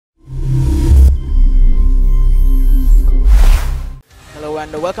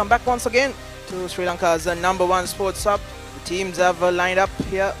And welcome back once again to Sri Lanka's #1 sports hub. The teams have lined up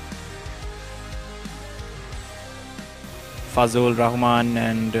here. Fazul Rahman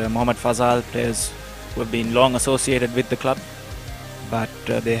and Mohammad Fazal, players who have been long associated with the club, but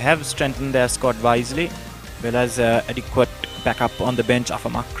they have strengthened their squad wisely, well as adequate backup on the bench.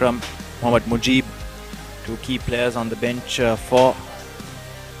 Afam Akram, Mohammad Mujib, two key players on the bench for.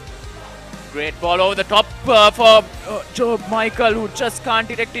 Great ball over the top for Job Michael, who just can't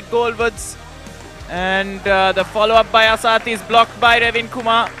direct it goalwards. And the follow-up by Asat is blocked by Revin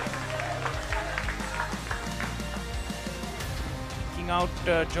Kumar. Kicking out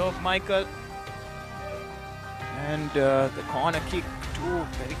Job Michael. And the corner kick too,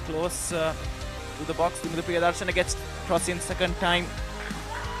 very close to the box. Priyadarshana gets cross in second time.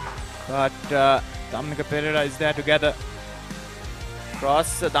 But Damnika Pereira is there together.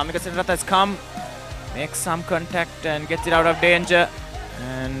 Cross, Damika Senratha has come, makes some contact and gets it out of danger.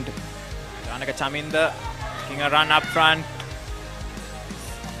 And Janaka Chaminda making a run up front.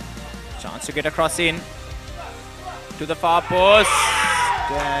 Chance to get a cross in to the far post.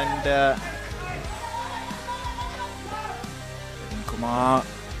 And Kumar.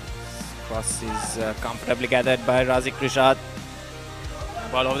 Cross is comfortably gathered by Razik Rishad.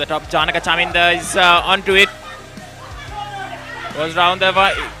 Ball over the top, Janaka Chaminda is onto it. Goes round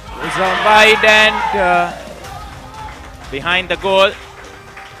wide and behind the goal.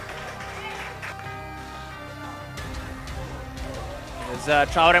 There's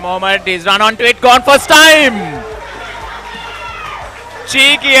Traore Mohammad, he's run onto it, gone first time!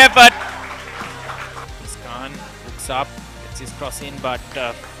 Cheeky effort. Khan hooks up, gets his cross in, but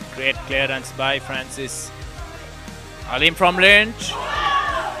great clearance by Francis Alim from range.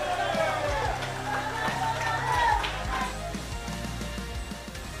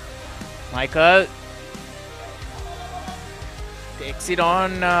 Michael takes it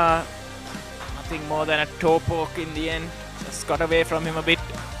on, nothing more than a toe poke in the end, just got away from him a bit.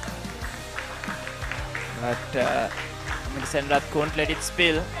 But Senrath couldn't let it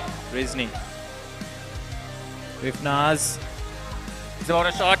spill. Rizni. Rifnaz is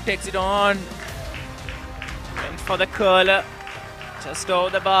about a shot, takes it on, went for the curler, just over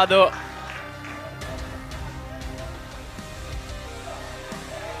the bar though.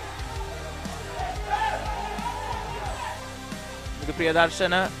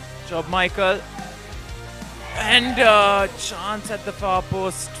 Priyadarshana, Job Michael, and chance at the far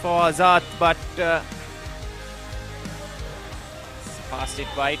post for Azad, but passed it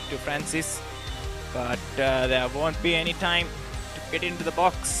wide to Francis. But there won't be any time to get into the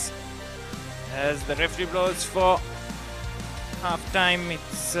box as the referee blows for half time.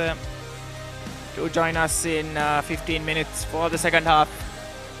 It's to join us in 15 minutes for the second half.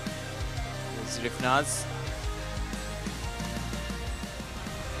 There's Rifnaz.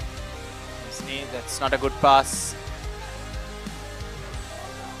 That's not a good pass.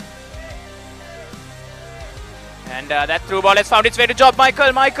 And that through ball has found its way to Job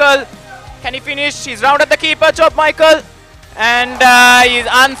Michael. Michael, can he finish? He's rounded the keeper, Job Michael. And he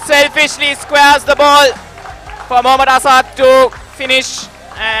unselfishly squares the ball for Mohammad Asad to finish.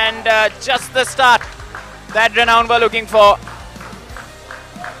 And just the start that Renown were looking for.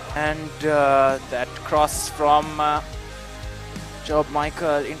 And that cross from Job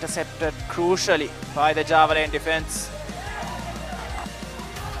Michael intercepted crucially by the Java lane defense.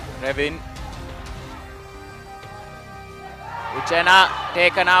 Revin. Uchena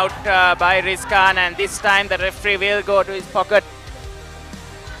taken out by Rizkan, and this time the referee will go to his pocket.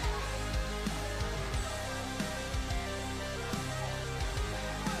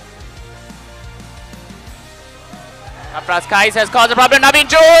 Afras Kais has caused a problem. Naveen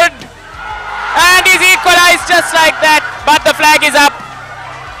Jude! And he's equalized just like that. But the flag is up.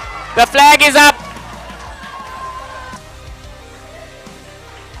 The flag is up.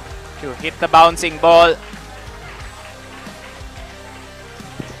 To hit the bouncing ball.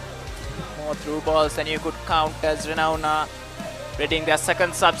 More through balls than you could count as Renown are reading their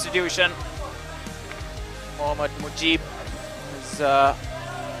second substitution. Mohammad Mujib is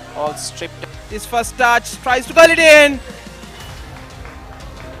all stripped. His first touch, tries to curl it in.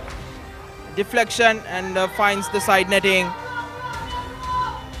 Deflection and finds the side netting.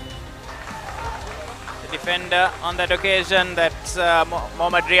 The defender on that occasion, that's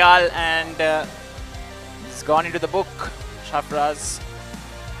Mohammad Rial, and he's gone into the book. Shafraz.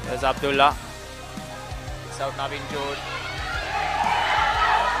 There's Abdullah. It's out Naveen Jude.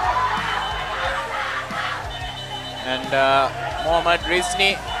 And Mohammad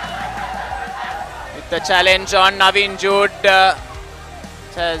Rizni with the challenge on Naveen Jude.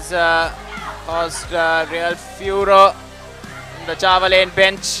 Has caused real furor the Java lane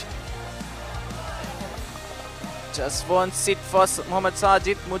bench. Just won't sit for Mohammad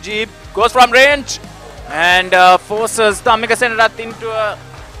Sajid. Mujib goes from range and forces Dhammika Senarath into a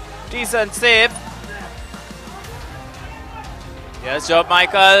decent save. Yes, job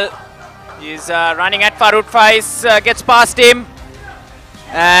Michael. He's running at Farooq Faiz, gets past him,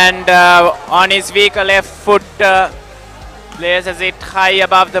 and on his weak left foot places it high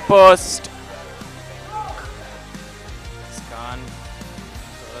above the post. Khan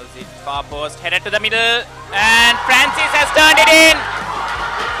throws it far post, headed to the middle, and Francis has turned it in.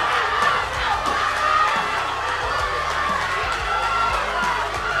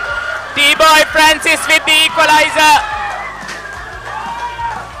 T-Boy Francis with the equalizer.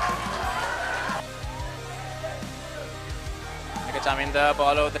 Chaminda,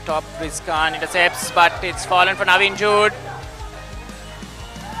 ball over the top, Rizkan intercepts, but it's fallen for Naveen Jude.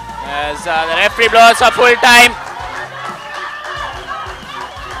 As the referee blows for full time.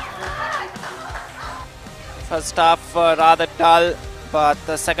 First half rather dull, but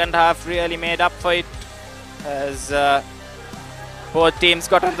the second half really made up for it, as both teams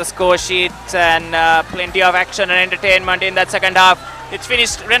got on the score sheets and plenty of action and entertainment in that second half. It's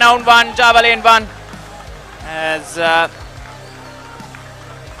finished Renown 1, Java Lane 1, as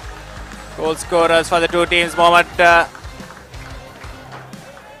goal scorers for the two teams, Mohammad